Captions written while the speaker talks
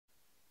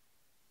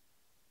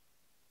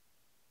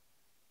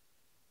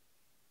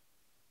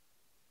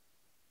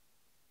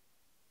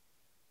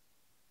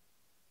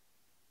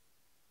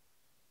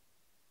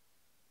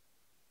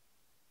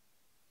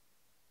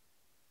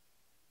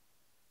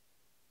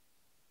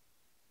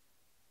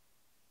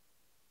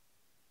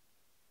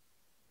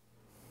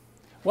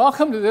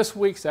Welcome to this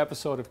week's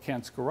episode of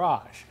Kent's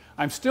Garage.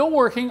 I'm still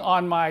working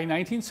on my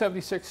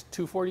 1976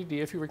 240D.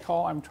 If you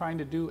recall, I'm trying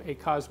to do a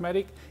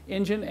cosmetic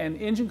engine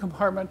and engine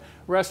compartment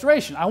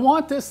restoration. I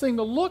want this thing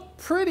to look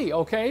pretty,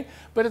 okay?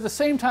 But at the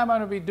same time, I'm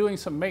going to be doing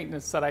some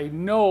maintenance that I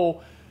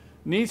know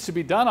needs to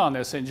be done on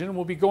this engine.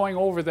 We'll be going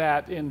over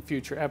that in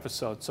future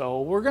episodes.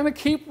 So we're going to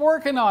keep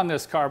working on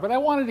this car, but I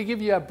wanted to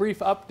give you a brief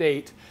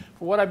update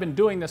for what I've been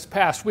doing this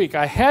past week.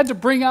 I had to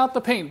bring out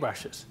the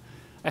paintbrushes.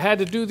 I had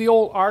to do the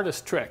old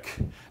artist trick.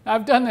 Now,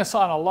 I've done this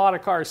on a lot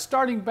of cars,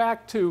 starting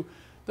back to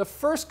the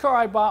first car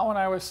I bought when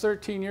I was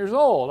 13 years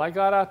old. I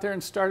got out there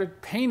and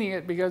started painting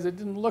it because it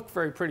didn't look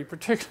very pretty,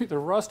 particularly the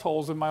rust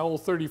holes in my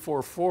old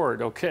 34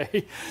 Ford,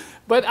 okay?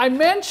 But I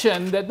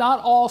mentioned that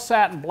not all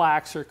satin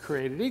blacks are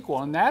created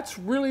equal, and that's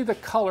really the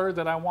color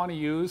that I want to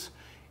use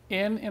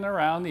in and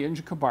around the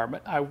engine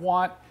compartment. I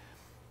want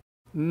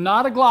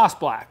not a gloss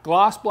black.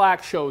 Gloss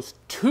black shows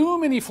too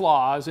many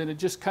flaws and it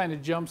just kind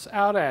of jumps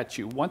out at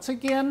you. Once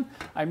again,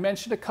 I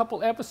mentioned a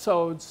couple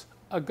episodes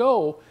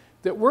ago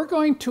that we're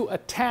going to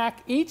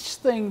attack each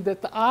thing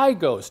that the eye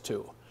goes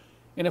to.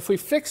 And if we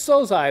fix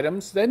those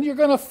items, then you're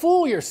going to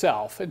fool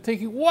yourself and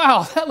thinking,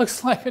 wow, that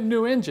looks like a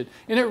new engine.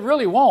 And it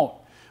really won't.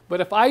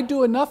 But if I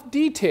do enough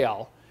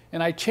detail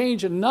and I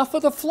change enough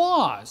of the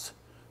flaws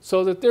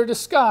so that they're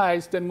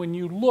disguised, then when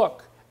you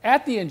look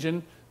at the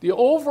engine, the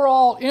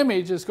overall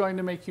image is going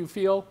to make you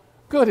feel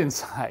good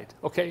inside,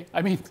 okay?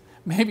 I mean,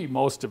 maybe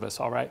most of us,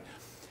 all right?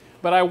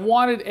 But I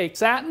wanted a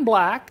satin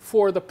black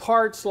for the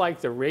parts like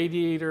the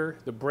radiator,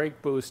 the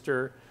brake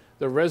booster,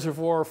 the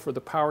reservoir for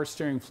the power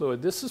steering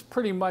fluid. This is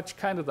pretty much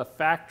kind of the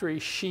factory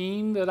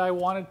sheen that I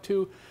wanted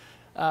to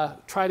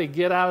try to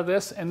get out of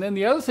this. And then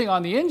the other thing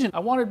on the engine, I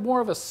wanted more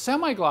of a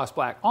semi-gloss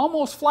black,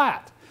 almost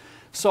flat.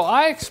 So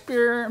I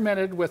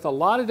experimented with a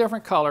lot of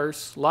different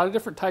colors, a lot of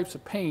different types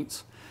of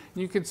paints.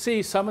 You can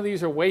see some of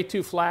these are way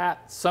too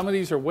flat, some of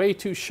these are way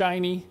too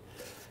shiny,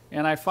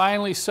 and I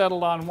finally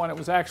settled on one. It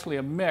was actually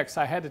a mix.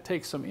 I had to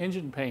take some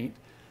engine paint,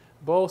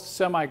 both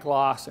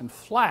semi-gloss and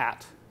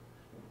flat,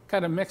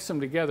 kind of mix them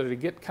together to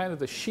get kind of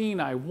the sheen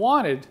I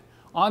wanted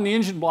on the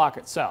engine block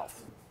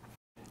itself.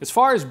 As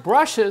far as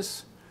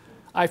brushes,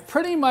 I've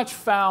pretty much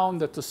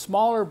found that the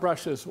smaller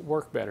brushes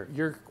work better.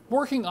 You're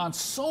working on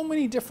so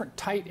many different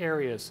tight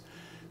areas,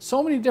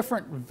 so many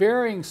different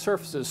varying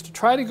surfaces. To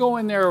try to go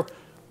in there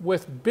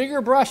with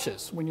bigger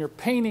brushes, when you're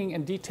painting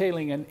and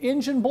detailing an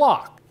engine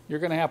block, you're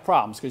going to have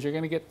problems because you're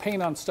going to get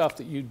paint on stuff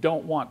that you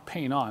don't want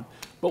paint on.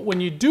 But when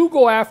you do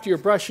go after your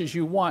brushes,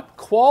 you want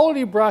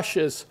quality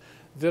brushes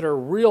that are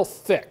real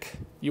thick.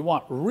 You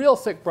want real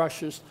thick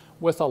brushes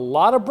with a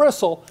lot of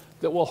bristle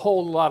that will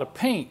hold a lot of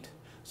paint.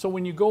 So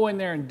when you go in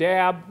there and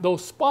dab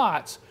those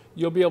spots,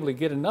 you'll be able to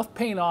get enough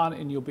paint on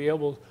and you'll be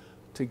able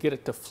to get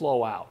it to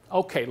flow out.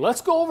 Okay, let's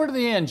go over to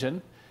the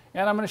engine.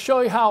 And I'm going to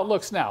show you how it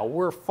looks now.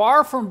 We're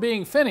far from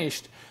being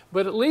finished,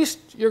 but at least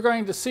you're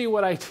going to see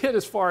what I did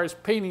as far as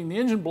painting the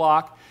engine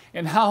block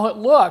and how it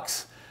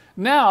looks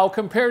now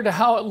compared to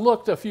how it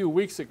looked a few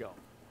weeks ago.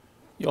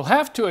 You'll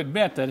have to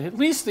admit that at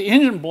least the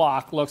engine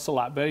block looks a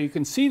lot better. You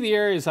can see the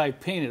areas I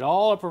painted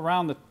all up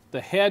around the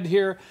head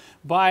here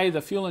by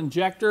the fuel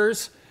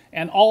injectors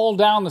and all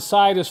down the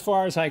side as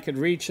far as I could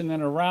reach, and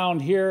then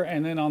around here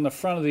and then on the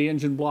front of the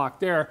engine block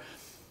there.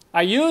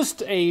 I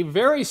used a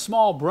very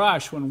small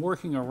brush when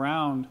working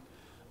around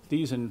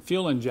these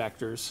fuel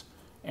injectors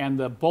and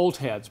the bolt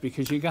heads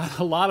because you got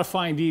a lot of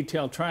fine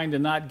detail trying to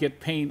not get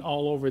paint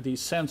all over these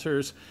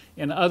sensors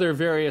and other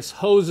various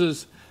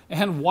hoses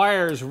and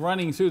wires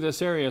running through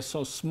this area.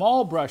 So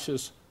small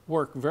brushes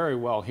work very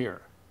well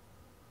here.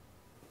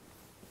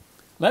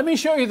 Let me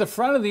show you the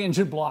front of the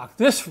engine block.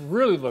 This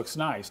really looks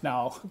nice.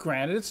 Now,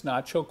 granted, it's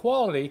not show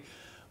quality,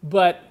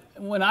 but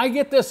when I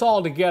get this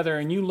all together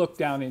and you look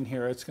down in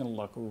here, it's going to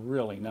look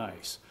really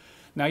nice.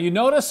 Now you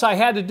notice I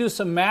had to do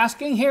some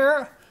masking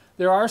here.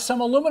 There are some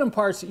aluminum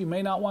parts that you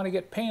may not want to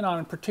get paint on,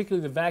 and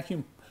particularly the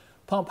vacuum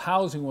pump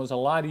housing was a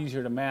lot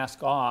easier to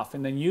mask off.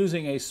 And then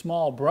using a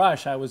small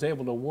brush, I was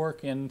able to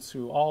work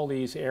into all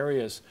these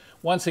areas.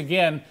 Once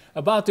again,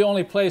 about the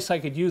only place I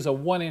could use a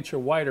 1-inch or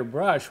wider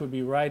brush would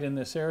be right in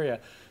this area.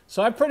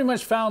 So I pretty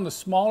much found the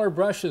smaller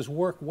brushes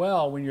work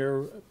well when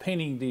you're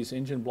painting these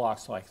engine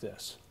blocks like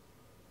this.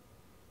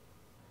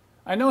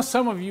 I know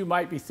some of you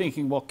might be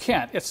thinking, well,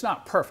 Kent, it's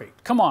not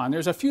perfect. Come on,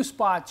 there's a few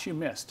spots you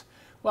missed.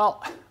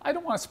 Well, I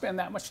don't want to spend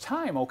that much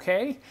time,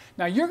 okay?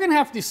 Now, you're going to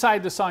have to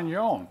decide this on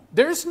your own.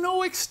 There's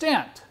no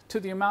extent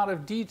to the amount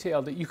of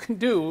detail that you can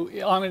do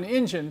on an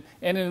engine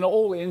and in an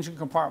old engine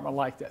compartment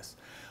like this.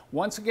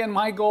 Once again,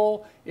 my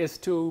goal is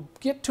to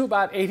get to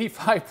about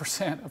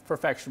 85% of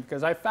perfection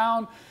because I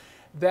found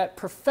that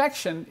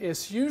perfection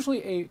is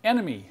usually an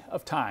enemy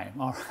of time,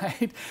 all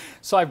right?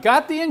 So I've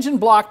got the engine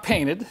block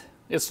painted.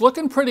 It's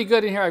looking pretty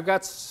good in here.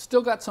 I've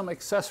still got some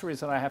accessories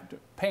that I have to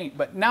paint,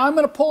 but now I'm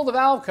going to pull the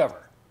valve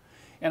cover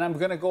and I'm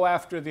going to go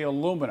after the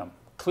aluminum,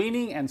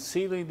 cleaning and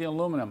sealing the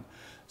aluminum.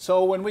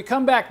 So when we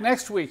come back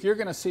next week, you're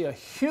going to see a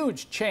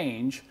huge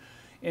change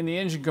in the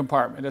engine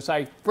compartment as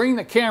I bring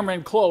the camera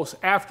in close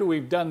after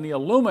we've done the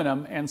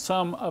aluminum and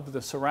some of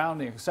the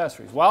surrounding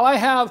accessories. While I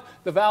have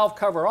the valve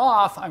cover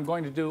off, I'm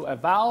going to do a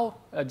valve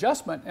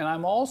adjustment, and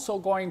I'm also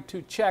going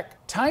to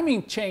check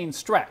timing chain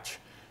stretch.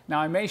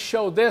 Now I may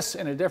show this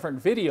in a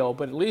different video,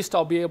 but at least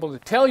I'll be able to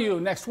tell you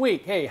next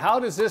week, hey, how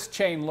does this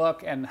chain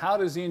look and how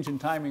does the engine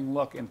timing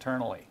look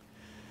internally?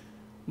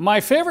 My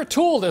favorite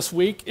tool this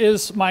week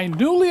is my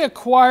newly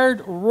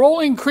acquired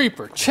rolling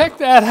creeper. Check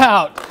that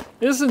out.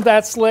 Isn't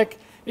that slick?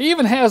 It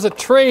even has a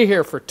tray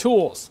here for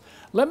tools.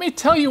 Let me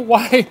tell you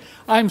why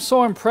I'm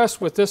so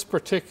impressed with this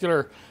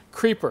particular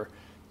creeper.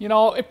 You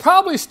know, it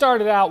probably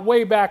started out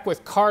way back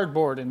with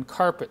cardboard and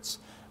carpets,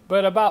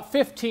 but about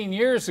 15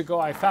 years ago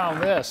I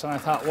found this and I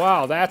thought,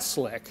 wow, that's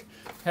slick.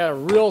 It had a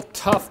real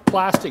tough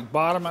plastic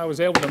bottom. I was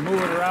able to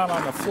move it around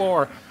on the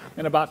floor,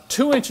 and about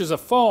 2 inches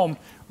of foam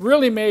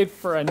really made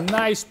for a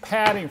nice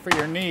padding for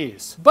your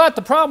knees. But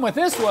the problem with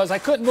this was I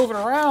couldn't move it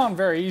around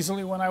very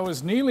easily when I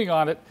was kneeling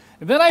on it.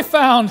 And then I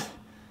found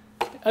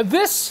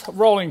this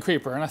rolling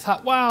creeper, and I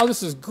thought, wow,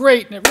 this is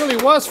great, and it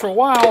really was for a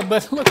while,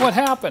 but look what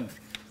happened.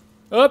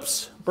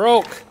 Oops,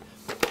 broke.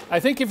 I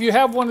think if you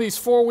have one of these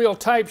four-wheel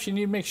types, you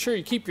need to make sure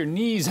you keep your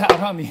knees out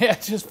on the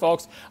edges,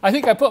 folks. I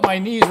think I put my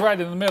knees right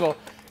in the middle,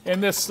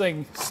 and this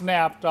thing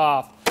snapped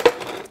off.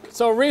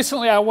 So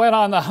recently I went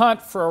on the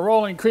hunt for a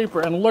rolling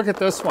creeper, and look at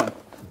this one.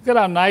 Look at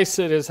how nice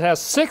it is. It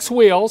has 6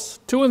 wheels,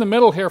 2 in the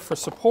middle here for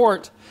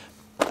support.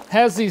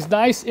 Has these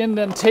nice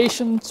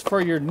indentations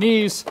for your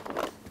knees.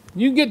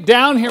 You can get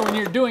down here when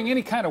you're doing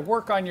any kind of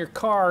work on your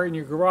car, in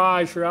your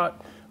garage, or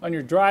out on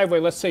your driveway,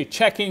 let's say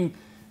checking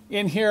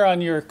in here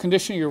on your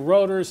conditioning your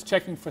rotors,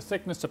 checking for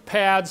thickness of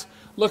pads,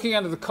 looking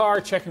under the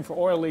car, checking for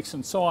oil leaks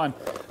and so on.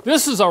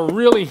 This is a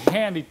really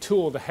handy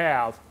tool to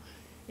have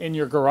in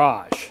your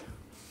garage.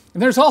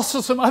 And there's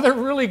also some other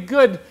really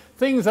good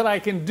things that I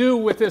can do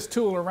with this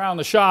tool around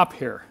the shop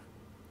here.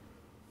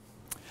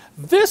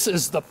 This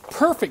is the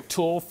perfect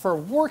tool for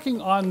working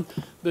on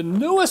the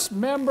newest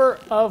member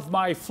of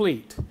my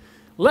fleet.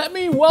 Let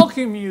me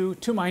welcome you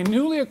to my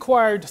newly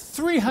acquired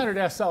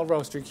 300 SL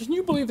roadster. Can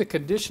you believe the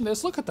condition of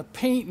this? Look at the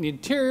paint and the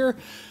interior.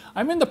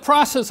 I'm in the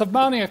process of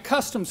mounting a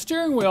custom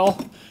steering wheel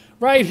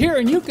right here,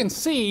 and you can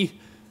see,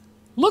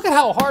 look at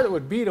how hard it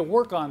would be to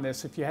work on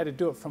this if you had to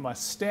do it from a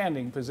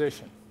standing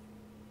position.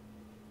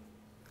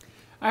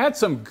 I had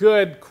some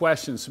good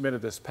questions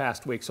submitted this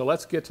past week, so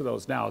let's get to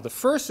those now. The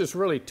first is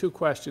really 2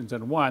 questions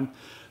in one,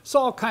 so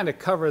I'll kind of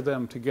cover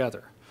them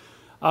together.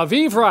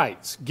 Aviv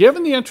writes,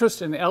 given the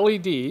interest in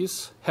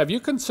LEDs, have you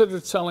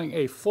considered selling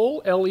a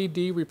full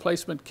LED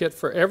replacement kit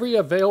for every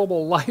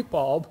available light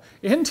bulb,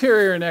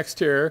 interior and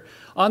exterior,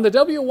 on the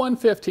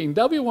W115,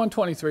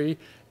 W123,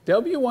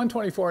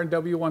 W124, and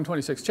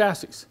W126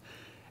 chassis?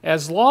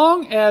 As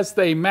long as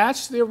they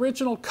match the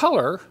original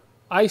color,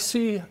 I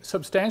see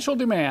substantial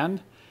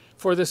demand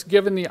for this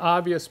given the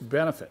obvious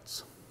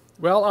benefits.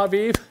 Well,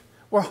 Aviv,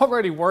 we're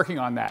already working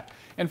on that.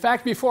 In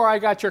fact, before I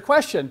got your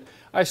question,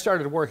 I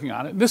started working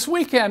on it. This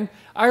weekend,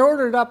 I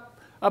ordered up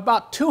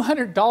about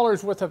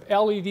 $200 worth of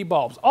LED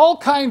bulbs, all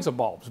kinds of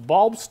bulbs.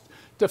 Bulbs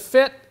to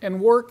fit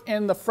and work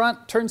in the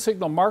front turn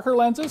signal marker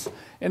lenses,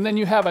 and then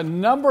you have a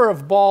number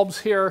of bulbs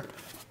here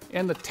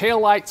in the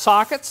taillight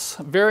sockets,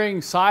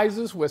 varying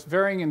sizes with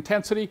varying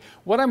intensity.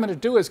 What I'm going to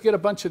do is get a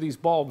bunch of these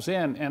bulbs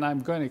in, and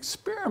I'm going to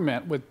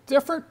experiment with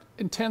different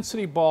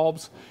intensity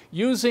bulbs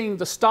using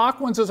the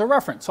stock ones as a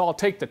reference. So I'll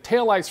take the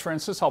taillights, for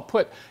instance, I'll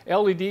put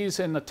LEDs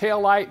in the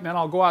taillight, and then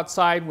I'll go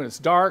outside when it's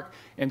dark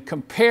and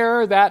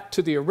compare that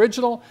to the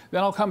original.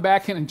 Then I'll come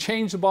back in and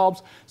change the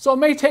bulbs. So it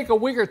may take a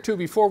week or 2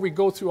 before we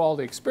go through all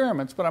the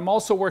experiments, but I'm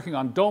also working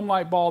on dome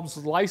light bulbs,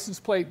 license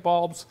plate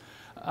bulbs,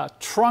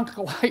 trunk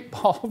light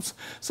bulbs.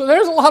 So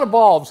there's a lot of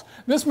bulbs.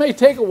 This may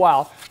take a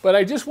while, but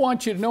I just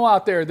want you to know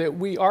out there that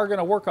we are going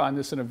to work on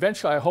this, and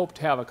eventually I hope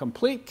to have a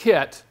complete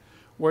kit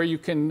where you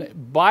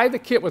can buy the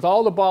kit with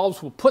all the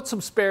bulbs. We'll put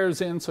some spares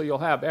in so you'll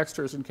have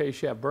extras in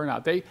case you have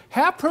burnout. They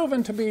have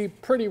proven to be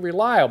pretty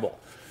reliable,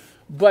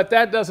 but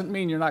that doesn't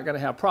mean you're not going to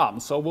have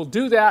problems. So we'll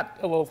do that.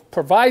 We'll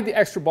provide the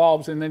extra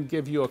bulbs and then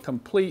give you a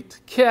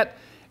complete kit.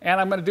 And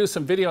I'm going to do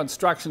some video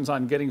instructions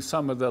on getting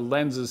some of the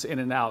lenses in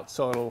and out,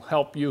 so it'll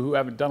help you who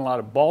haven't done a lot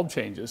of bulb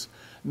changes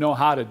know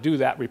how to do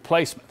that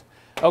replacement.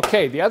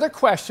 Okay, the other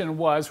question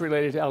was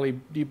related to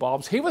LED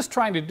bulbs. He was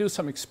trying to do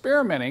some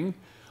experimenting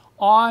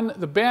on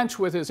the bench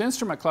with his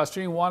instrument cluster.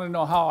 He wanted to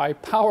know how I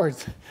powered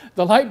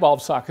the light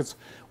bulb sockets.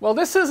 Well,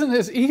 this isn't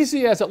as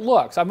easy as it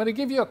looks. I'm going to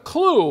give you a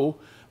clue,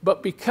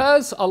 but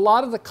because a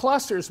lot of the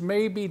clusters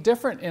may be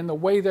different in the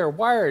way they're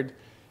wired,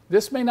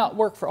 this may not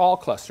work for all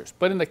clusters.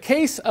 But in the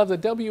case of the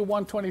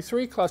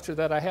W123 cluster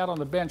that I had on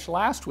the bench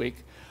last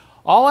week,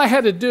 all I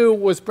had to do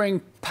was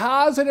bring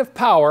positive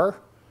power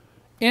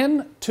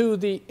into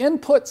the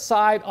input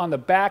side on the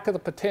back of the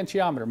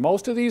potentiometer.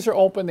 Most of these are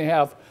open. They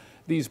have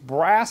these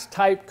brass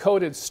type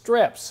coated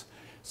strips.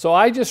 So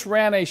I just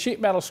ran a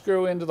sheet metal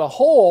screw into the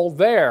hole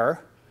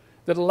there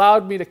that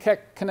allowed me to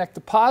connect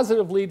the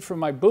positive lead from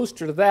my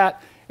booster to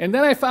that, And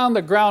then I found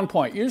the ground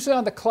point. Usually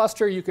on the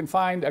cluster you can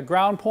find a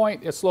ground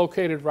point. It's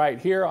located right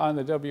here on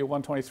the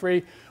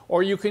W123.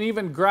 Or you can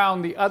even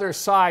ground the other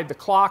side, the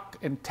clock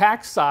and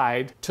tack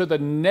side, to the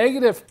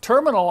negative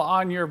terminal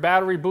on your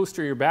battery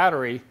booster, your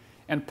battery,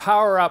 and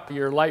power up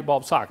your light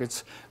bulb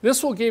sockets.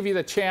 This will give you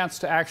the chance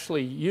to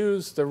actually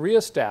use the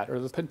rheostat or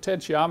the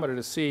potentiometer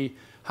to see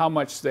how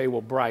much they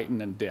will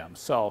brighten and dim.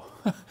 So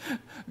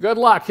good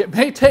luck. It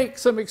may take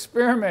some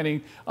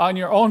experimenting on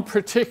your own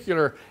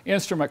particular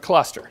instrument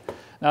cluster.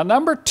 Now,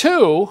 number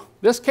 2,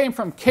 this came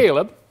from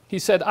Caleb. He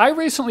said, I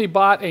recently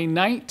bought a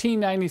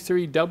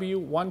 1993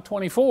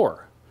 W124.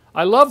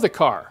 I love the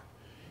car.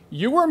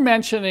 You were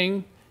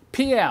mentioning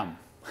PM.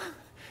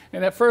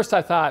 And at first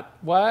I thought,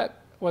 what?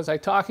 Was I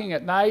talking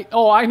at night?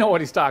 Oh, I know what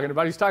he's talking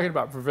about. He's talking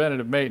about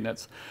preventative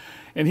maintenance.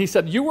 And he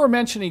said, you were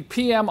mentioning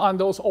PM on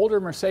those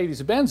older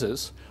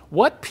Mercedes-Benzes.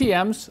 What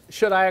PMs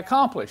should I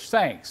accomplish?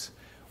 Thanks.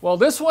 Well,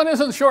 this one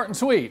isn't short and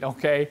sweet,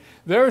 okay?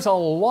 There's a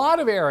lot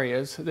of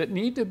areas that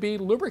need to be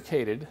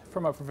lubricated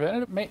from a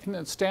preventative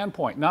maintenance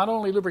standpoint, not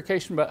only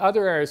lubrication, but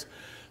other areas.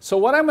 So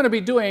what I'm going to be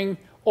doing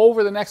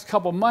over the next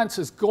couple months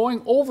is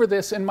going over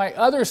this in my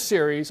other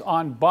series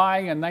on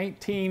buying a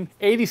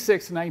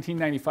 1986 and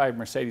 1995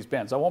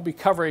 Mercedes-Benz. I won't be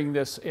covering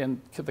this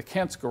in the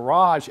Kent's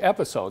Garage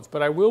episodes,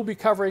 but I will be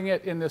covering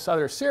it in this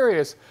other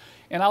series.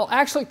 And I'll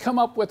actually come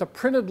up with a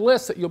printed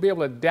list that you'll be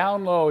able to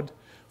download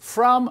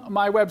from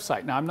my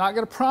website. Now, I'm not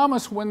going to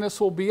promise when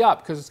this will be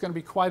up because it's going to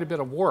be quite a bit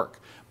of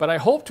work, but I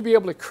hope to be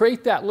able to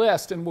create that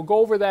list, and we'll go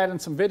over that in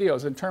some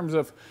videos in terms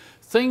of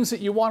things that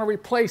you want to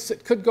replace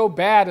that could go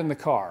bad in the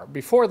car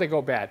before they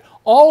go bad.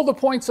 All the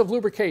points of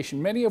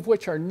lubrication, many of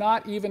which are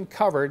not even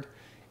covered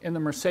in the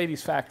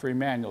Mercedes factory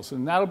manuals.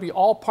 And that'll be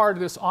all part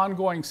of this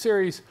ongoing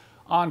series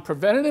on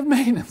preventative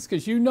maintenance,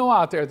 because you know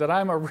out there that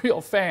I'm a real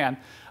fan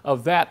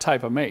of that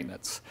type of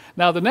maintenance.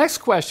 Now, the next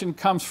question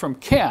comes from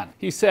Ken.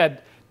 He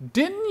said,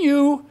 didn't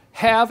you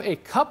have a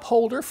cup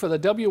holder for the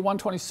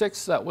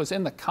W126 that was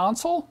in the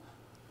console?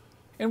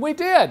 And we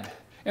did.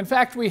 In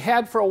fact, we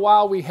had for a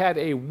while, we had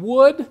a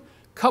wood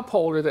cup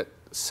holder that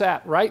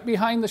sat right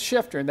behind the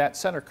shifter in that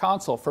center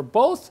console for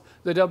both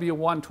the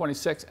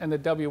W126 and the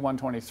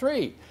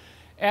W123.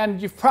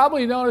 And you've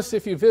probably noticed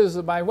if you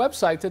visited my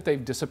website that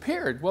they've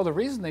disappeared. Well, the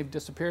reason they've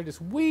disappeared is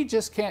we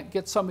just can't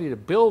get somebody to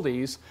build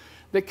these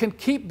that can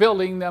keep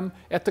building them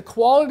at the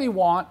quality we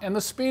want and the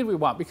speed we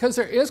want, because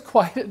there is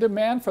quite a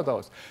demand for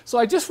those. So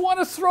I just want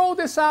to throw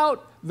this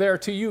out there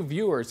to you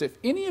viewers. If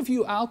any of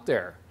you out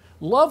there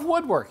love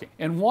woodworking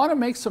and want to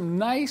make some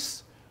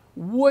nice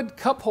wood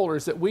cup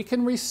holders that we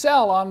can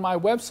resell on my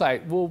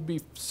website, we'll be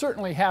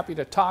certainly happy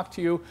to talk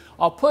to you.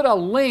 I'll put a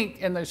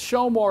link in the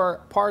show more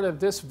part of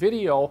this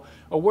video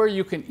where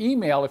you can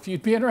email if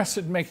you'd be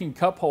interested in making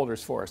cup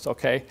holders for us,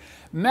 okay?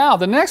 Now,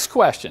 the next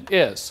question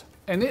is,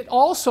 and it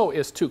also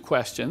is 2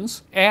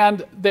 questions,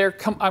 and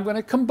I'm going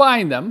to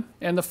combine them.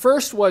 And the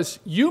first was,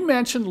 you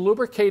mentioned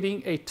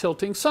lubricating a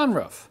tilting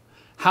sunroof.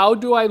 How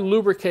do I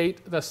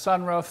lubricate the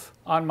sunroof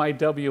on my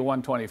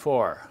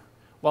W124?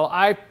 Well,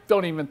 I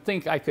don't even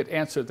think I could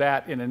answer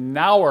that in an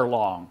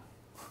hour-long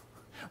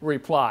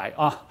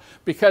reply,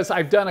 because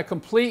I've done a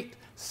complete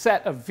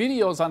set of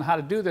videos on how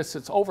to do this.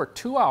 It's over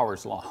 2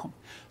 hours long.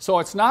 So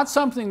it's not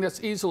something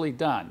that's easily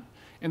done.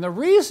 And the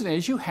reason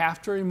is you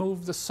have to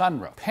remove the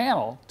sunroof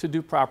panel to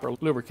do proper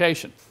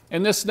lubrication.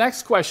 And this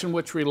next question,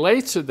 which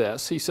relates to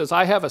this, he says,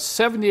 I have a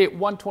 78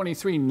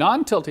 123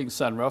 non-tilting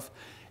sunroof,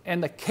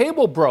 and the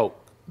cable broke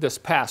this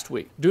past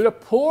week. Due to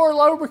poor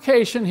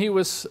lubrication, he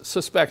was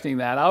suspecting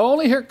that. I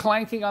only hear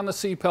clanking on the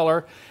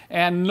C-pillar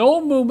and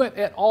no movement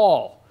at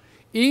all,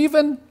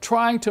 even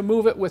trying to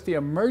move it with the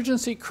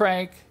emergency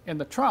crank in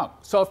the trunk.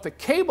 So if the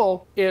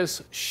cable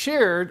is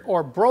sheared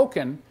or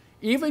broken,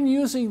 even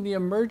using the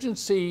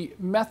emergency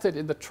method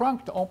in the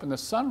trunk to open the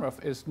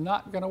sunroof is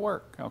not going to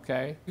work,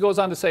 okay? He goes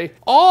on to say,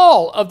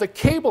 all of the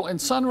cable and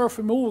sunroof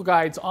removal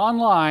guides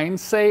online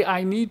say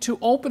I need to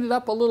open it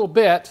up a little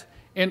bit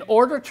in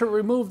order to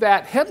remove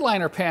that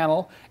headliner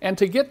panel and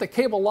to get the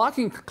cable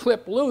locking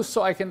clip loose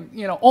so I can,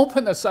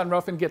 open the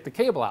sunroof and get the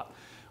cable out.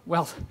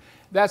 Well,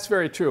 that's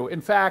very true.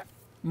 In fact,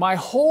 my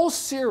whole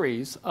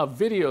series of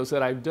videos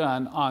that I've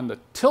done on the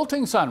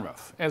tilting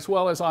sunroof, as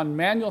well as on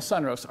manual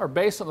sunroofs, are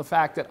based on the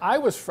fact that I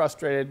was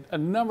frustrated a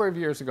number of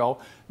years ago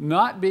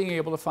not being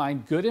able to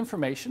find good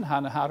information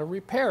on how to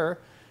repair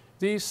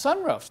these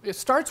sunroofs. It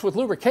starts with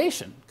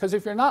lubrication, because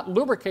if you're not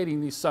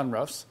lubricating these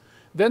sunroofs,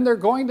 then they're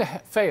going to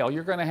fail.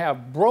 You're going to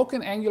have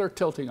broken angular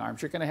tilting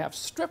arms. You're going to have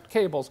stripped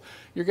cables.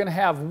 You're going to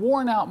have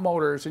worn out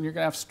motors, and you're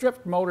going to have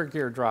stripped motor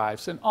gear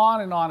drives, and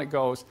on it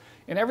goes.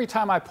 And every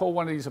time I pull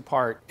one of these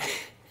apart,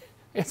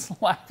 it's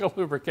lack of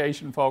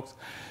lubrication, folks.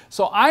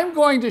 So I'm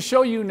going to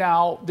show you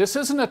now, this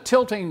isn't a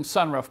tilting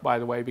sunroof, by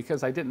the way,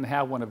 because I didn't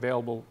have one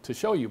available to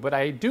show you, but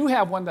I do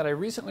have one that I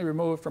recently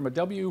removed from a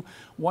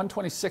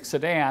W126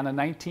 sedan, a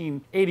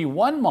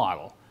 1981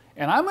 model.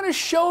 And I'm going to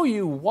show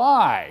you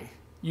why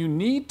you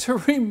need to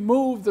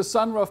remove the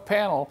sunroof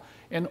panel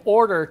in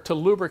order to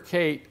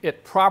lubricate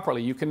it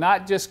properly. You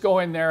cannot just go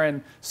in there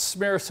and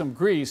smear some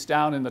grease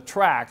down in the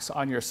tracks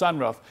on your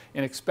sunroof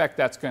and expect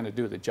that's going to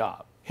do the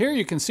job. Here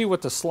you can see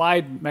what the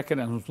slide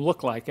mechanisms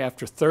look like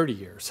after 30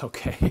 years,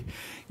 okay?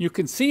 You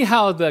can see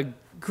how the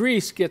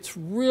grease gets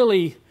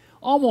really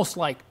almost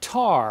like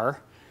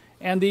tar,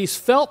 and these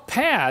felt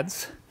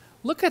pads,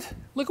 look at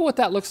what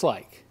that looks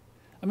like.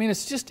 I mean,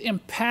 it's just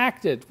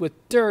impacted with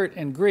dirt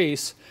and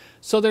grease,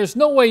 so there's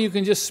no way you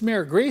can just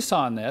smear grease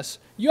on this.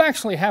 You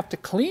actually have to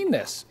clean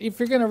this. If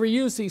you're going to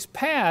reuse these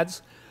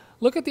pads,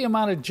 look at the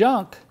amount of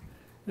junk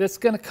that's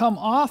going to come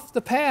off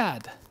the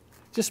pad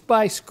just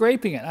by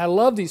scraping it. I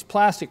love these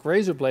plastic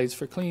razor blades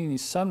for cleaning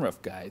these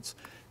sunroof guides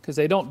because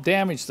they don't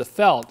damage the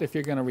felt if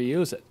you're going to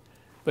reuse it.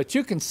 But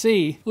you can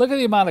see, look at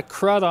the amount of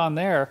crud on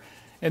there.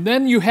 And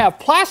then you have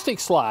plastic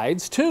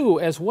slides too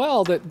as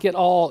well that get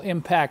all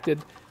impacted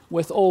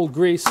with old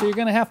grease. So you're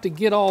going to have to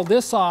get all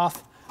this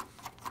off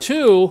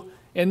too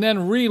and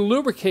then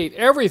re-lubricate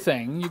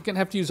everything. You're going to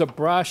have to use a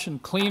brush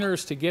and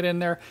cleaners to get in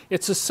there.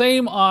 It's the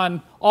same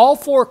on all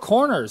four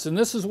corners, and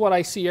this is what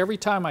I see every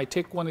time I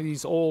take one of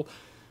these old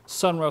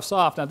sunroofs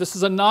off. Now this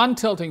is a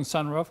non-tilting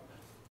sunroof.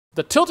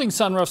 The tilting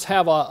sunroofs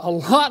have a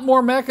lot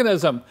more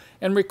mechanism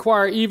and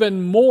require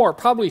even more,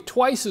 probably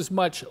twice as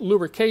much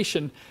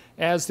lubrication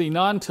as the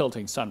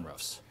non-tilting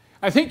sunroofs.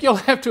 I think you'll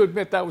have to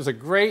admit that was a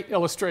great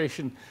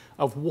illustration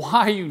of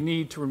why you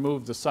need to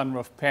remove the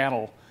sunroof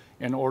panel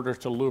in order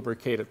to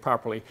lubricate it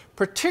properly,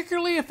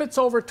 particularly if it's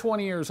over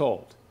 20 years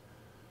old.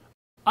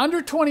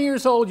 Under 20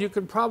 years old, you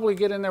could probably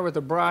get in there with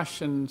a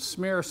brush and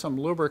smear some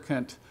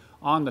lubricant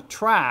on the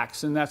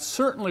tracks, and that's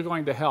certainly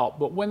going to help.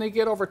 But when they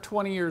get over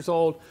 20 years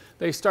old,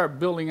 they start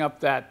building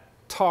up that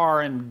tar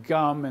and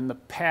gum, and the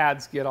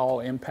pads get all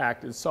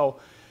impacted.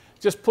 So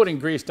just putting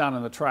grease down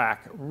on the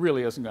track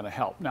really isn't going to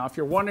help. Now, if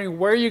you're wondering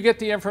where you get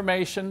the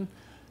information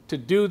to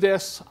do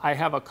this, I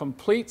have a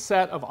complete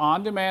set of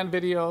on-demand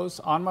videos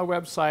on my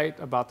website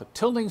about the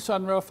tilting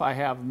sunroof. I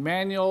have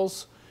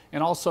manuals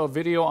and also a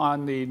video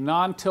on the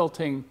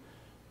non-tilting,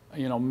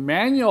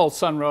 manual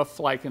sunroof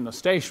like in the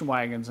station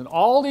wagons. And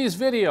all these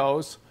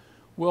videos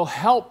will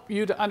help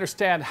you to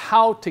understand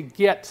how to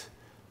get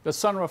the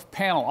sunroof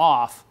panel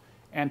off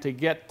and to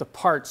get the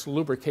parts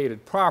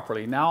lubricated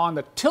properly. Now on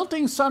the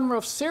tilting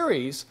sunroof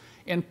series,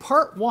 in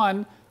part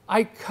 1,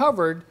 I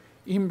covered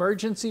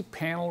emergency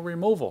panel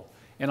removal.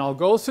 And I'll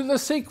go through the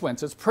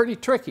sequence. It's pretty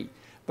tricky,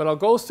 but I'll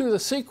go through the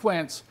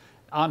sequence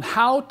on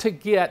how to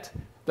get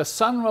the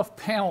sunroof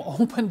panel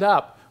opened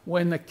up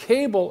when the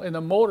cable in the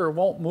motor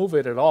won't move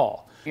it at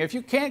all. If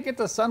you can't get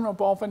the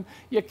sunroof open,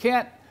 you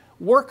can't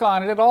work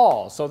on it at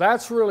all. So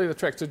that's really the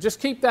trick. So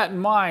just keep that in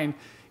mind.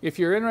 If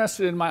you're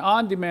interested in my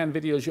on-demand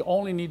videos, you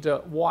only need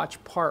to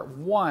watch part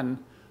 1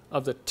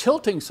 of the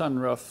tilting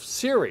sunroof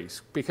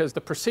series, because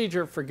the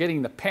procedure for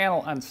getting the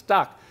panel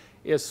unstuck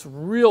is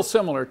real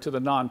similar to the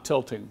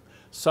non-tilting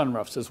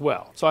sunroofs as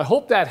well. So I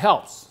hope that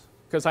helps,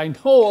 because I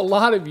know a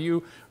lot of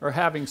you are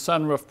having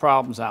sunroof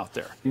problems out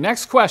there.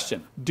 Next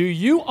question. Do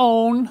you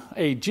own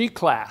a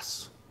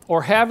G-Class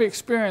or have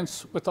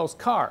experience with those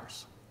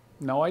cars?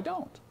 No, I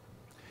don't.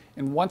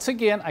 And once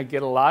again, I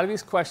get a lot of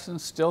these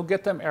questions, still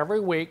get them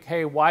every week.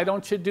 Hey, why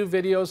don't you do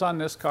videos on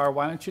this car?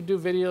 Why don't you do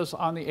videos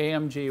on the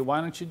AMG?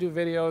 Why don't you do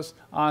videos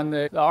on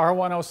the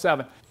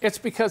R107? It's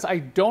because I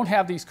don't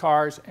have these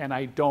cars and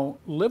I don't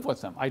live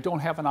with them. I don't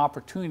have an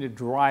opportunity to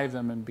drive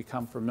them and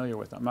become familiar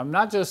with them. I'm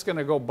not just going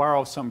to go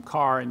borrow some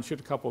car and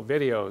shoot a couple of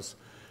videos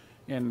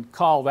and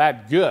call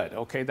that good,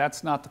 okay?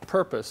 That's not the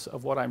purpose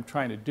of what I'm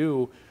trying to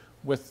do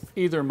with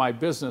either my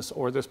business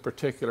or this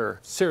particular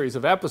series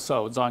of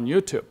episodes on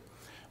YouTube.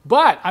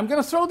 But I'm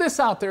going to throw this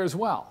out there as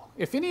well.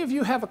 If any of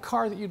you have a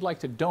car that you'd like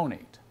to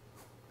donate,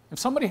 if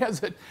somebody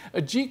has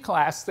a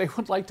G-Class they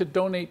would like to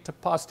donate to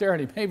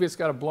posterity, maybe it's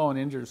got a blown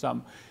engine or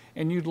something,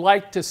 and you'd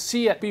like to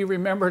see it be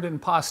remembered in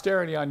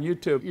posterity on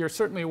YouTube, you're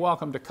certainly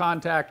welcome to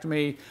contact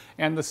me.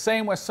 And the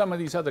same with some of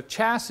these other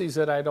chassis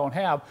that I don't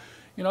have.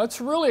 It's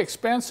really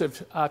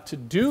expensive to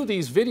do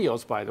these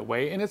videos, by the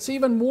way, and it's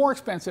even more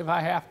expensive.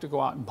 I have to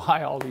go out and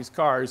buy all these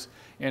cars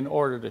in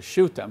order to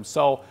shoot them.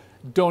 So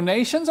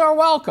donations are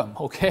welcome,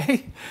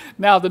 okay?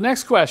 Now, the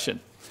next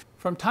question.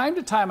 From time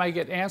to time, I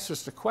get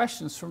answers to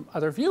questions from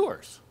other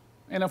viewers.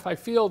 And if I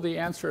feel the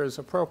answer is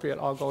appropriate,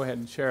 I'll go ahead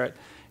and share it.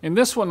 And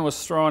this one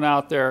was thrown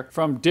out there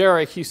from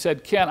Derek. He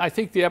said, Ken, I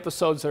think the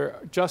episodes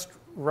are just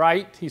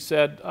right. He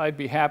said, I'd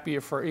be happy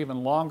for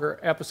even longer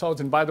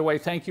episodes. And by the way,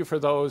 thank you for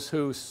those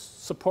who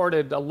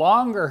supported the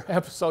longer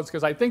episodes,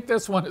 because I think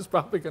this one is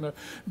probably going to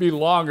be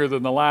longer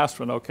than the last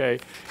one, okay?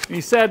 And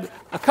he said,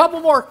 a couple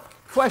more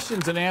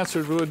questions and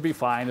answers would be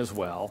fine as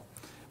well.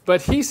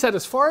 But he said,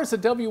 as far as the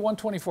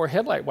W124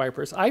 headlight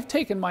wipers, I've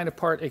taken mine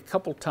apart a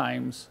couple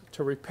times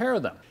to repair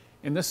them.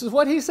 And this is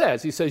what he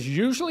says. He says,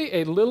 usually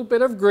a little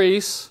bit of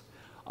grease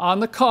on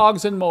the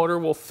cogs and motor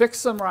will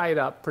fix them right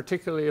up,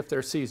 particularly if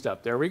they're seized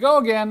up. There we go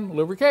again,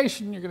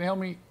 lubrication. You're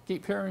going to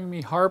keep hearing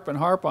me harp and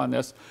harp on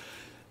this.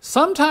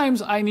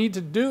 Sometimes I need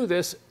to do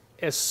this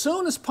as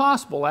soon as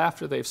possible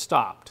after they've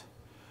stopped.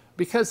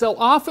 because they'll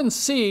often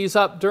seize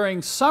up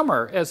during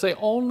summer as they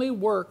only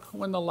work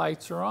when the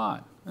lights are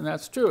on. And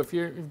that's true. If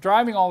you're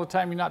driving all the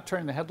time, you're not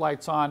turning the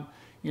headlights on,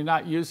 you're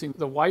not using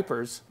the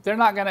wipers, they're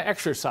not going to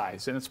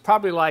exercise. And it's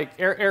probably like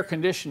air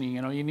conditioning,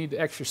 you know, you need to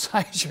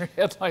exercise your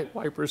headlight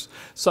wipers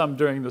some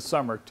during the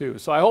summer too.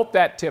 So I hope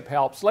that tip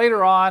helps.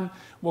 Later on,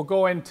 we'll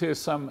go into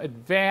some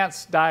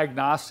advanced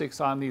diagnostics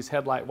on these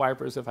headlight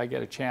wipers if I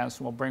get a chance,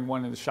 and we'll bring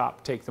one in the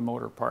shop, take the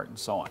motor apart and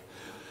so on.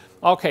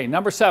 Okay,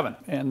 number 7,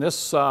 and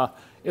this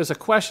is a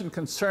question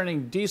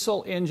concerning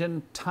diesel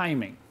engine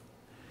timing.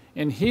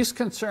 And he's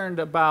concerned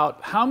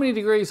about how many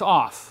degrees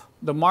off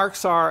the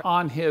marks are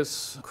on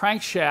his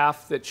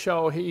crankshaft that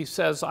show, he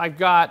says, I've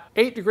got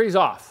 8 degrees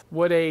off.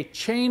 Would a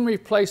chain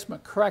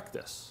replacement correct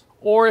this?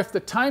 Or if the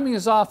timing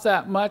is off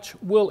that much,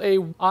 will a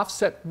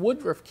offset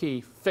woodruff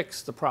key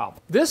fix the problem?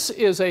 This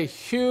is a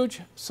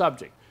huge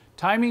subject.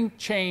 Timing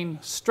chain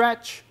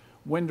stretch,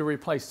 when to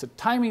replace the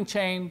timing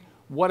chain,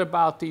 what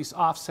about these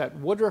offset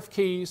woodruff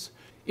keys?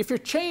 If your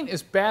chain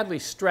is badly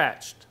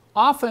stretched,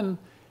 often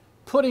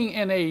putting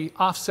in a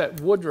offset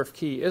woodruff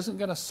key isn't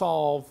going to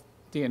solve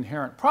the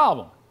inherent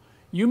problem.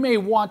 You may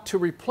want to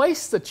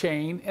replace the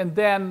chain, and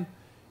then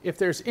if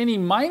there's any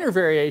minor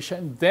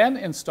variation, then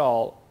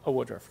install a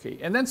woodruff key.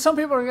 And then some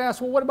people are going to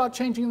ask, well, what about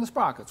changing the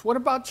sprockets? What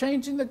about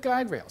changing the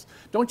guide rails?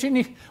 Don't you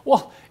need,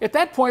 well, at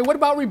that point, what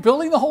about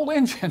rebuilding the whole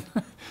engine?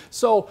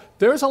 So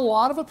there's a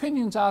lot of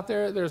opinions out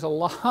there. There's a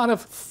lot of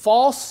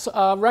false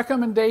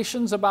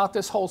recommendations about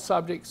this whole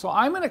subject. So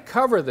I'm going to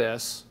cover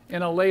this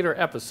in a later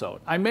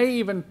episode. I may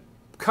even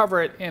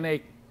cover it in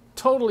a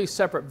totally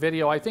separate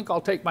video. I think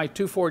I'll take my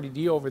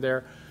 240D over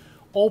there,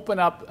 open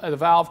up the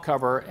valve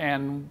cover,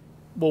 and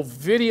we'll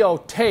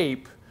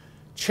videotape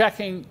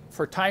checking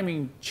for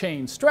timing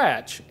chain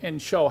stretch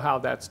and show how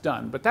that's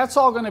done. But that's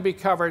all going to be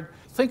covered.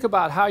 Think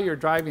about how you're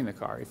driving the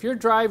car. If you're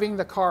driving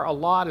the car a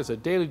lot as a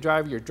daily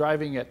driver, you're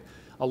driving it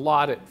a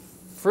lot at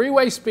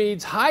freeway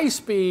speeds, high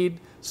speed,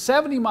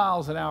 70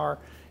 miles an hour.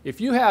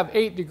 If you have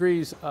 8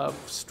 degrees of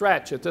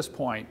stretch at this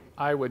point,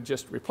 I would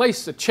just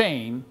replace the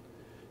chain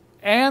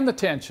and the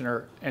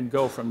tensioner and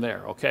go from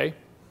there, okay?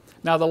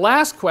 Now the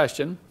last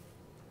question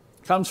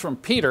comes from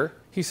Peter.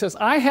 He says,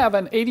 I have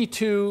an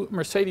 82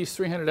 Mercedes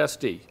 300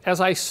 SD.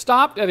 As I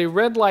stopped at a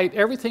red light,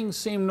 everything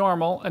seemed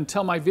normal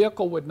until my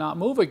vehicle would not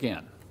move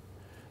again.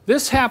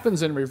 This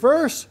happens in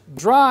reverse,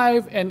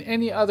 drive, and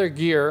any other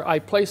gear I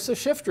place the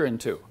shifter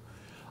into.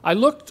 I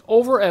looked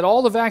over at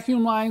all the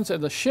vacuum lines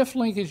and the shift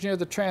linkage near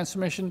the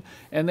transmission,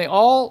 and they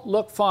all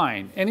look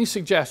fine. Any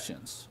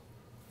suggestions?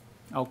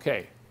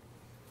 Okay.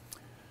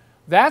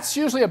 That's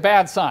usually a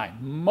bad sign,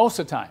 most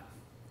of the time.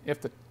 If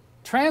the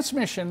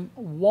transmission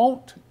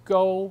won't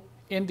go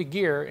into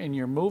gear and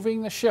you're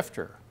moving the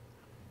shifter,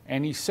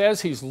 and he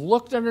says he's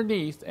looked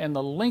underneath and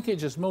the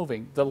linkage is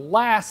moving, the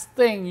last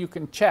thing you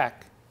can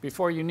check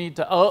before you need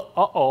to,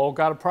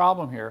 got a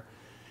problem here,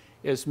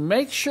 is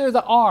make sure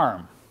the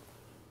arm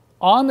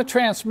on the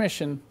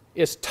transmission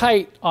is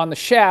tight on the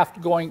shaft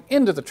going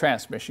into the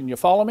transmission. You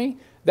follow me?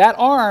 That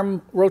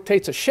arm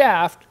rotates a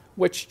shaft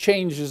which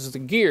changes the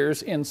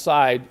gears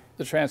inside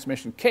the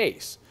transmission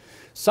case.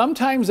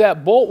 Sometimes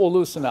that bolt will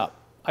loosen up.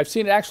 I've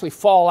seen it actually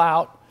fall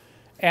out,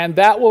 and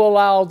that will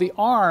allow the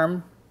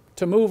arm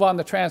to move on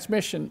the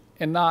transmission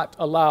and not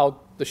allow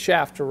the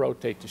shaft to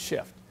rotate to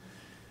shift.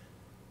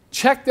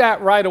 Check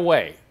that right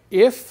away.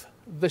 If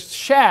the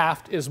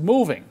shaft is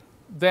moving,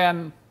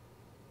 then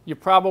you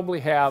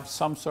probably have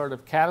some sort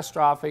of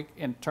catastrophic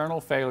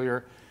internal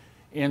failure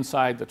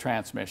inside the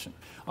transmission.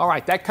 All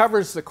right, that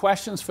covers the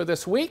questions for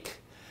this week.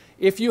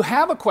 If you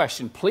have a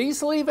question,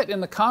 please leave it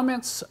in the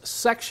comments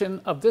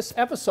section of this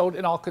episode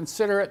and I'll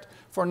consider it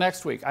for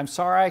next week. I'm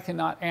sorry I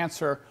cannot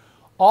answer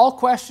all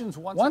questions.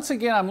 Once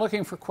again, I'm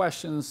looking for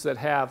questions that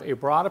have a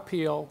broad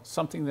appeal,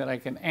 something that I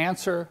can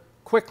answer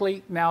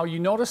quickly. Now, you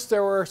notice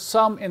there were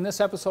some in this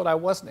episode I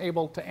wasn't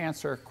able to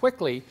answer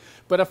quickly,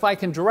 but if I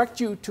can direct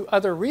you to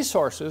other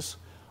resources,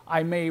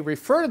 I may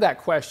refer to that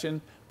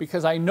question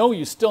because I know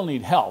you still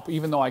need help,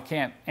 even though I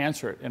can't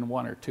answer it in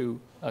 1 or 2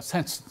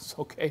 sentences,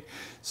 okay?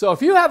 So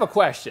if you have a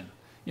question,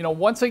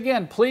 once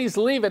again, please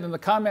leave it in the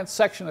comments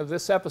section of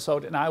this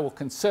episode and I will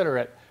consider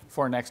it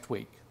for next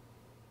week.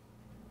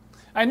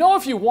 I know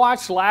if you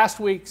watched last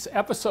week's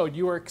episode,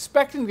 you were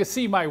expecting to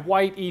see my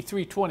white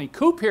E320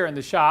 coupe here in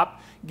the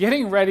shop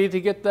getting ready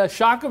to get the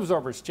shock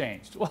absorbers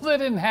changed. Well, that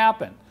didn't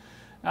happen.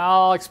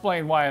 I'll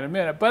explain why in a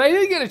minute. But I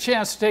did get a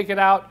chance to take it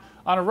out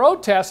on a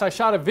road test. I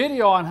shot a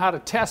video on how to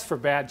test for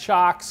bad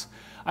shocks.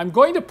 I'm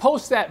going to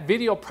post that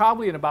video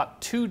probably in about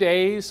 2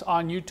 days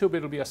on YouTube.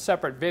 It'll be a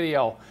separate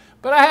video.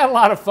 But I had a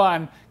lot of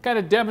fun kind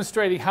of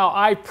demonstrating how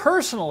I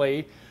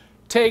personally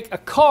take a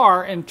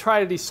car and try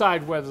to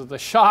decide whether the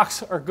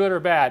shocks are good or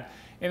bad.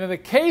 And in the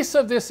case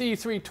of this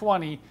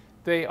E320,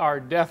 they are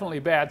definitely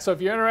bad. So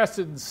if you're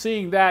interested in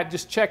seeing that,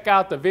 just check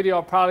out the video.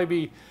 It'll probably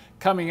be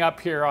coming up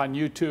here on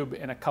YouTube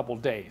in a couple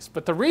days.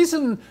 But the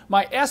reason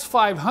my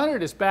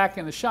S500 is back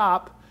in the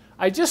shop,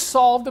 I just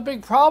solved a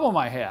big problem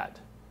I had.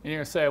 And you're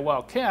going to say,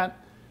 well, Kent,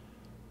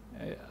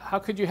 how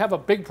could you have a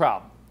big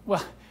problem?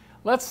 Well,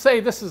 let's say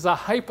this is a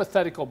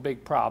hypothetical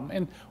big problem.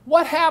 And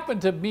what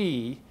happened to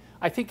me,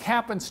 I think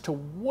happens to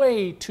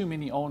way too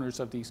many owners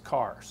of these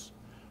cars,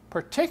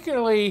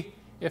 particularly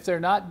if they're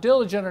not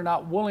diligent or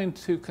not willing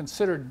to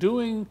consider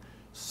doing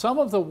some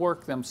of the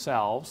work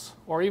themselves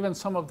or even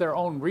some of their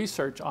own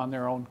research on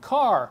their own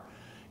car.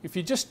 If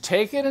you just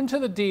take it into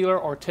the dealer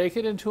or take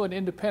it into an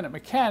independent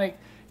mechanic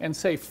and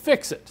say,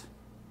 fix it,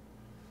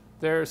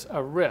 there's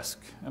a risk.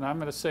 And I'm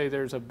going to say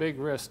there's a big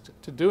risk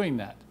to doing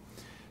that.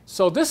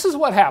 So this is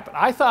what happened.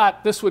 I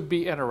thought this would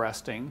be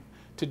interesting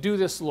to do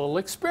this little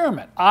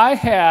experiment. I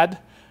had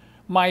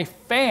my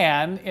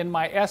fan in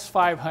my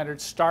S500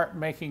 start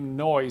making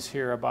noise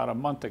here about a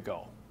month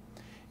ago.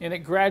 And it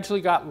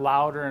gradually got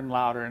louder and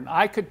louder. And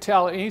I could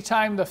tell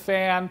anytime the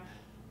fan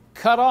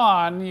cut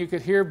on, you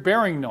could hear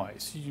bearing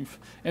noise.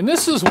 And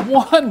this is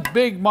one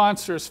big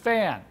monstrous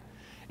fan.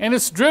 And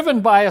it's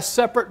driven by a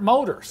separate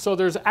motor. So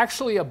there's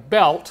actually a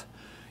belt.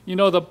 You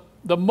know,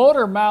 the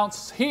motor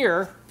mounts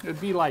here.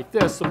 It'd be like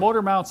this. The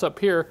motor mounts up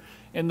here,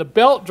 and the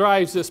belt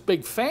drives this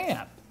big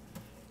fan.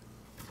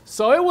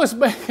 So it was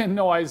making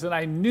noise, and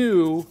I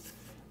knew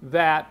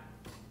that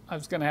I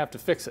was going to have to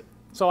fix it.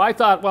 So I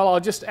thought, well, I'll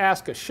just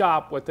ask a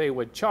shop what they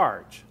would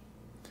charge.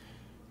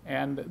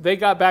 And they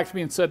got back to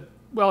me and said,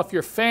 well, if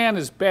your fan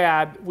is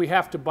bad, we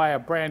have to buy a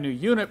brand new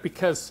unit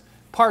because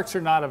parts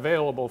are not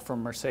available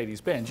from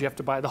Mercedes-Benz. You have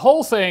to buy the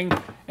whole thing,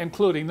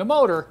 including the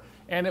motor,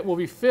 and it will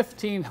be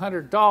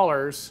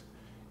 $1,500,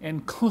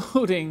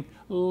 including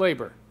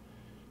labor.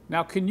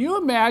 Now, can you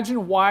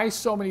imagine why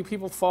so many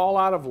people fall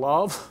out of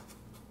love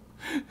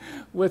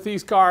with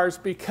these cars?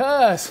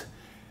 Because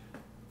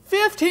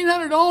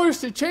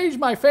 $1,500 to change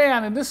my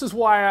fan, and this is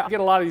why I get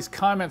a lot of these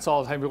comments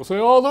all the time. People say,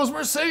 oh, those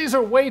Mercedes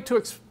are way too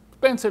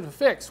expensive to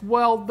fix.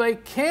 Well, they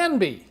can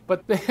be,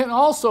 but they can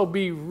also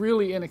be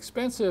really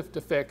inexpensive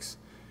to fix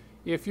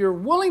if you're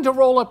willing to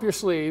roll up your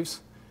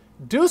sleeves,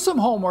 do some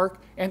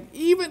homework, and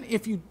even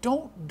if you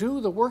don't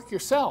do the work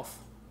yourself,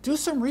 do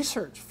some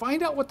research.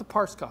 Find out what the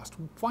parts cost.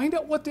 Find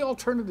out what the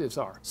alternatives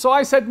are. So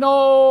I said,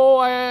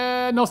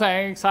 no, no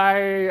thanks.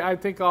 I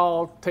think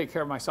I'll take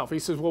care of myself. He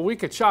says, well, we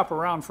could shop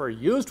around for a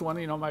used one.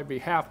 You know, it might be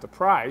half the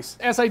price.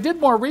 As I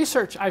did more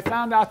research, I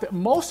found out that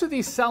most of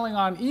these selling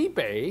on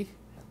eBay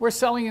were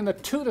selling in the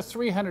 $200 to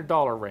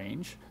 $300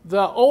 range.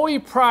 The OE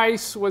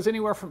price was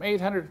anywhere from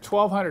 $800 to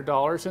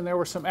 $1,200, and there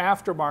were some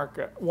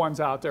aftermarket ones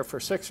out there for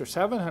 $600 or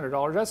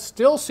 $700. That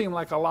still seemed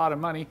like a lot of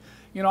money.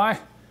 You know, I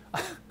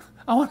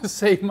want to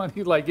save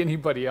money like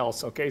anybody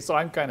else, okay? So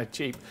I'm kind of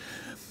cheap.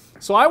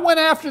 So I went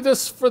after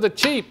this for the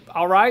cheap,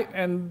 all right?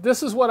 And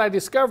this is what I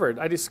discovered.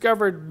 I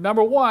discovered,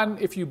 number one,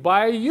 if you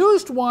buy a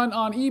used one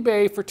on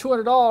eBay for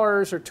 $200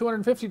 or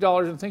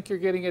 $250 and think you're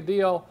getting a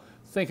deal,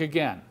 think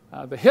again.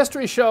 The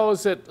history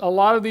shows that a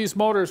lot of these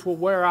motors will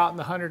wear out in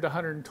the 100 to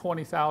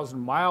 120,000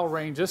 mile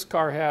range. This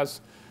car has,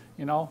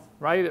 you know,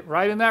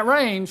 right in that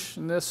range,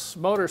 and this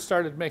motor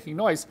started making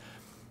noise.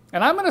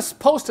 And I'm going to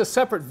post a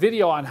separate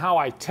video on how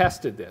I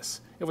tested this.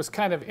 It was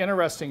kind of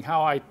interesting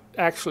how I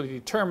actually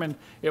determined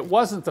it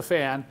wasn't the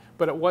fan,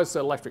 but it was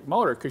the electric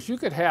motor, because you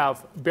could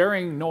have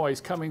bearing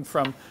noise coming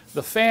from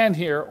the fan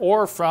here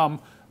or from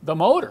the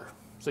motor.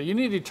 So you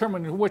need to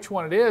determine which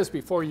one it is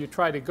before you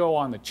try to go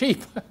on the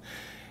cheap.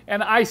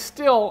 And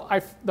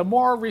the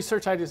more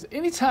research I do,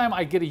 anytime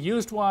I get a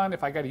used one,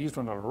 if I got a used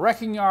one at a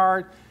wrecking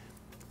yard,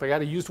 if I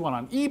got a used one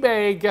on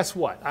eBay, guess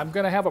what? I'm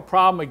going to have a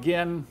problem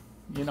again,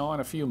 you know, in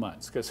a few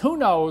months, because who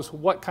knows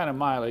what kind of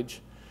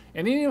mileage.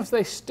 And even if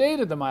they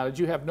stated the mileage,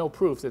 you have no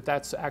proof that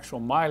that's the actual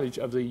mileage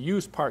of the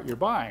used part you're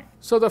buying.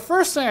 So the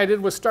first thing I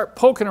did was start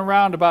poking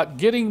around about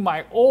getting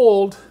my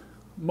old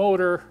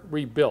motor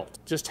rebuilt,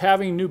 just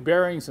having new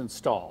bearings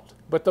installed.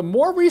 But the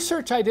more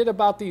research I did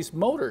about these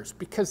motors,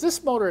 because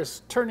this motor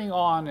is turning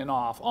on and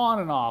off, on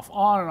and off,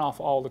 on and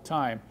off all the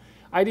time,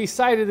 I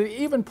decided that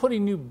even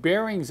putting new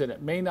bearings in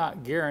it may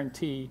not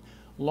guarantee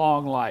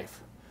long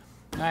life.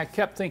 And I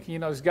kept thinking, you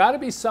know, there's got to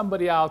be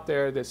somebody out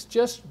there that's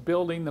just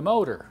building the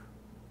motor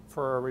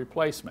for a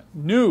replacement.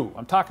 New,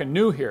 I'm talking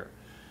new here.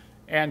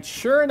 And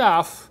sure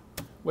enough,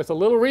 with a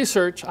little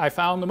research, I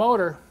found the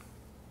motor.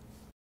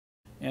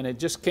 And it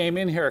just came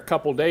in here a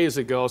couple days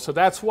ago, so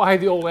that's why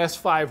the old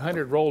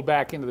S500 rolled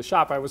back into the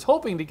shop. I was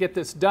hoping to get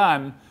this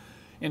done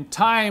in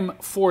time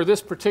for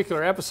this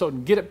particular episode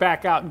and get it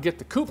back out and get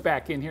the coupe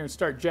back in here and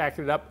start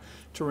jacking it up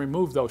to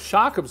remove those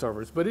shock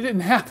absorbers, but it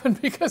didn't happen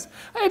because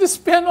I had to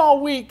spend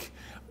all week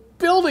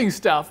building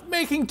stuff,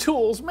 making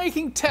tools,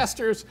 making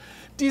testers,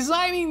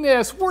 designing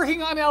this,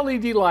 working on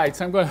LED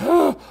lights. I'm going,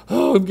 oh,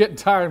 I'm getting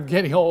tired, I'm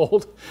getting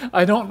old.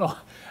 I don't know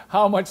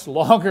how much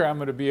longer I'm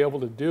going to be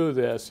able to do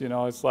this. You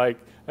know, it's like,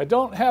 I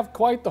don't have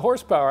quite the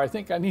horsepower. I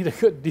think I need a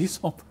good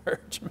diesel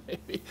purge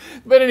maybe.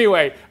 But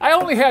anyway, I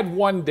only had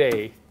one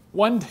day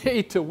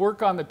to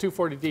work on the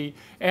 240D,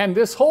 and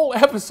this whole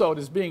episode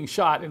is being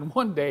shot in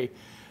one day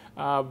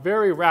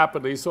very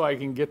rapidly so I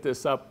can get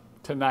this up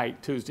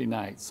tonight, Tuesday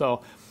night.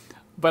 So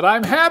But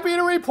I'm happy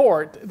to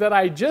report that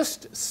I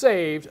just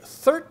saved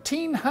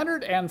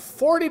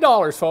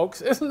 $1,340,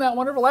 folks. Isn't that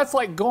wonderful? That's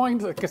like going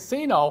to the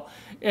casino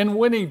and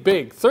winning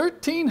big.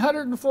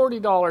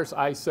 $1,340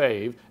 I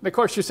saved. And of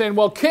course you're saying,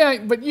 well,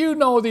 Kent, but you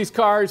know these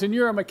cars and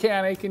you're a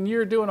mechanic and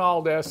you're doing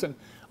all this. And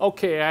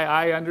okay,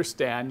 I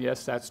understand.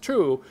 Yes, that's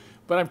true.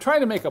 But I'm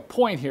trying to make a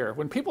point here.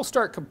 When people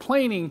start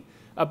complaining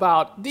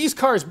about these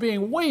cars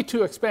being way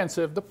too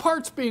expensive, the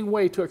parts being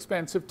way too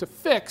expensive to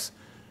fix,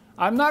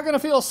 I'm not going to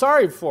feel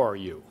sorry for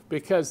you,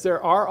 because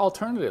there are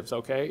alternatives,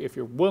 okay? If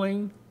you're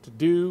willing to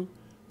do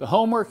the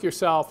homework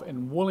yourself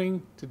and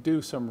willing to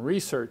do some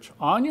research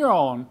on your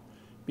own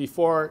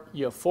before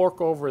you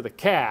fork over the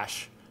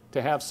cash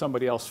to have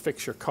somebody else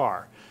fix your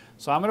car.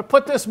 So I'm going to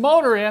put this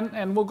motor in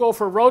and we'll go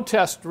for a road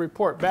test to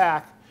report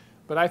back,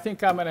 but I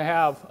think I'm going to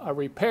have a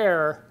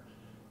repair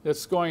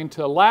that's going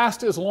to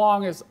last as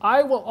long as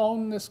I will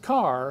own this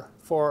car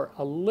for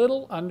a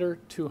little under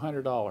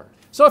 $200.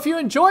 So if you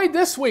enjoyed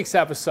this week's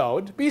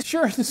episode, be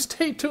sure to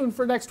stay tuned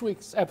for next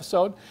week's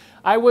episode.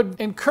 I would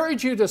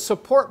encourage you to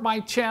support my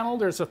channel.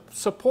 There's a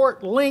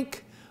support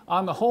link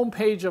on the home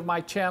page of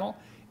my channel.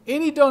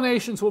 Any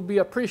donations will be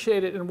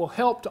appreciated and will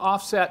help to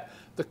offset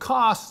the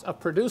costs of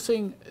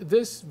producing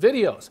these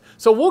videos.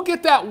 So we'll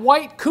get that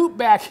white coupe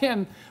back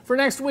in for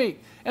next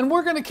week. And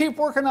we're going to keep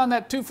working on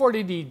that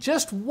 240D.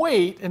 Just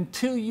wait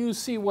until you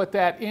see what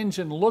that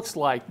engine looks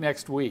like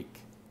next week.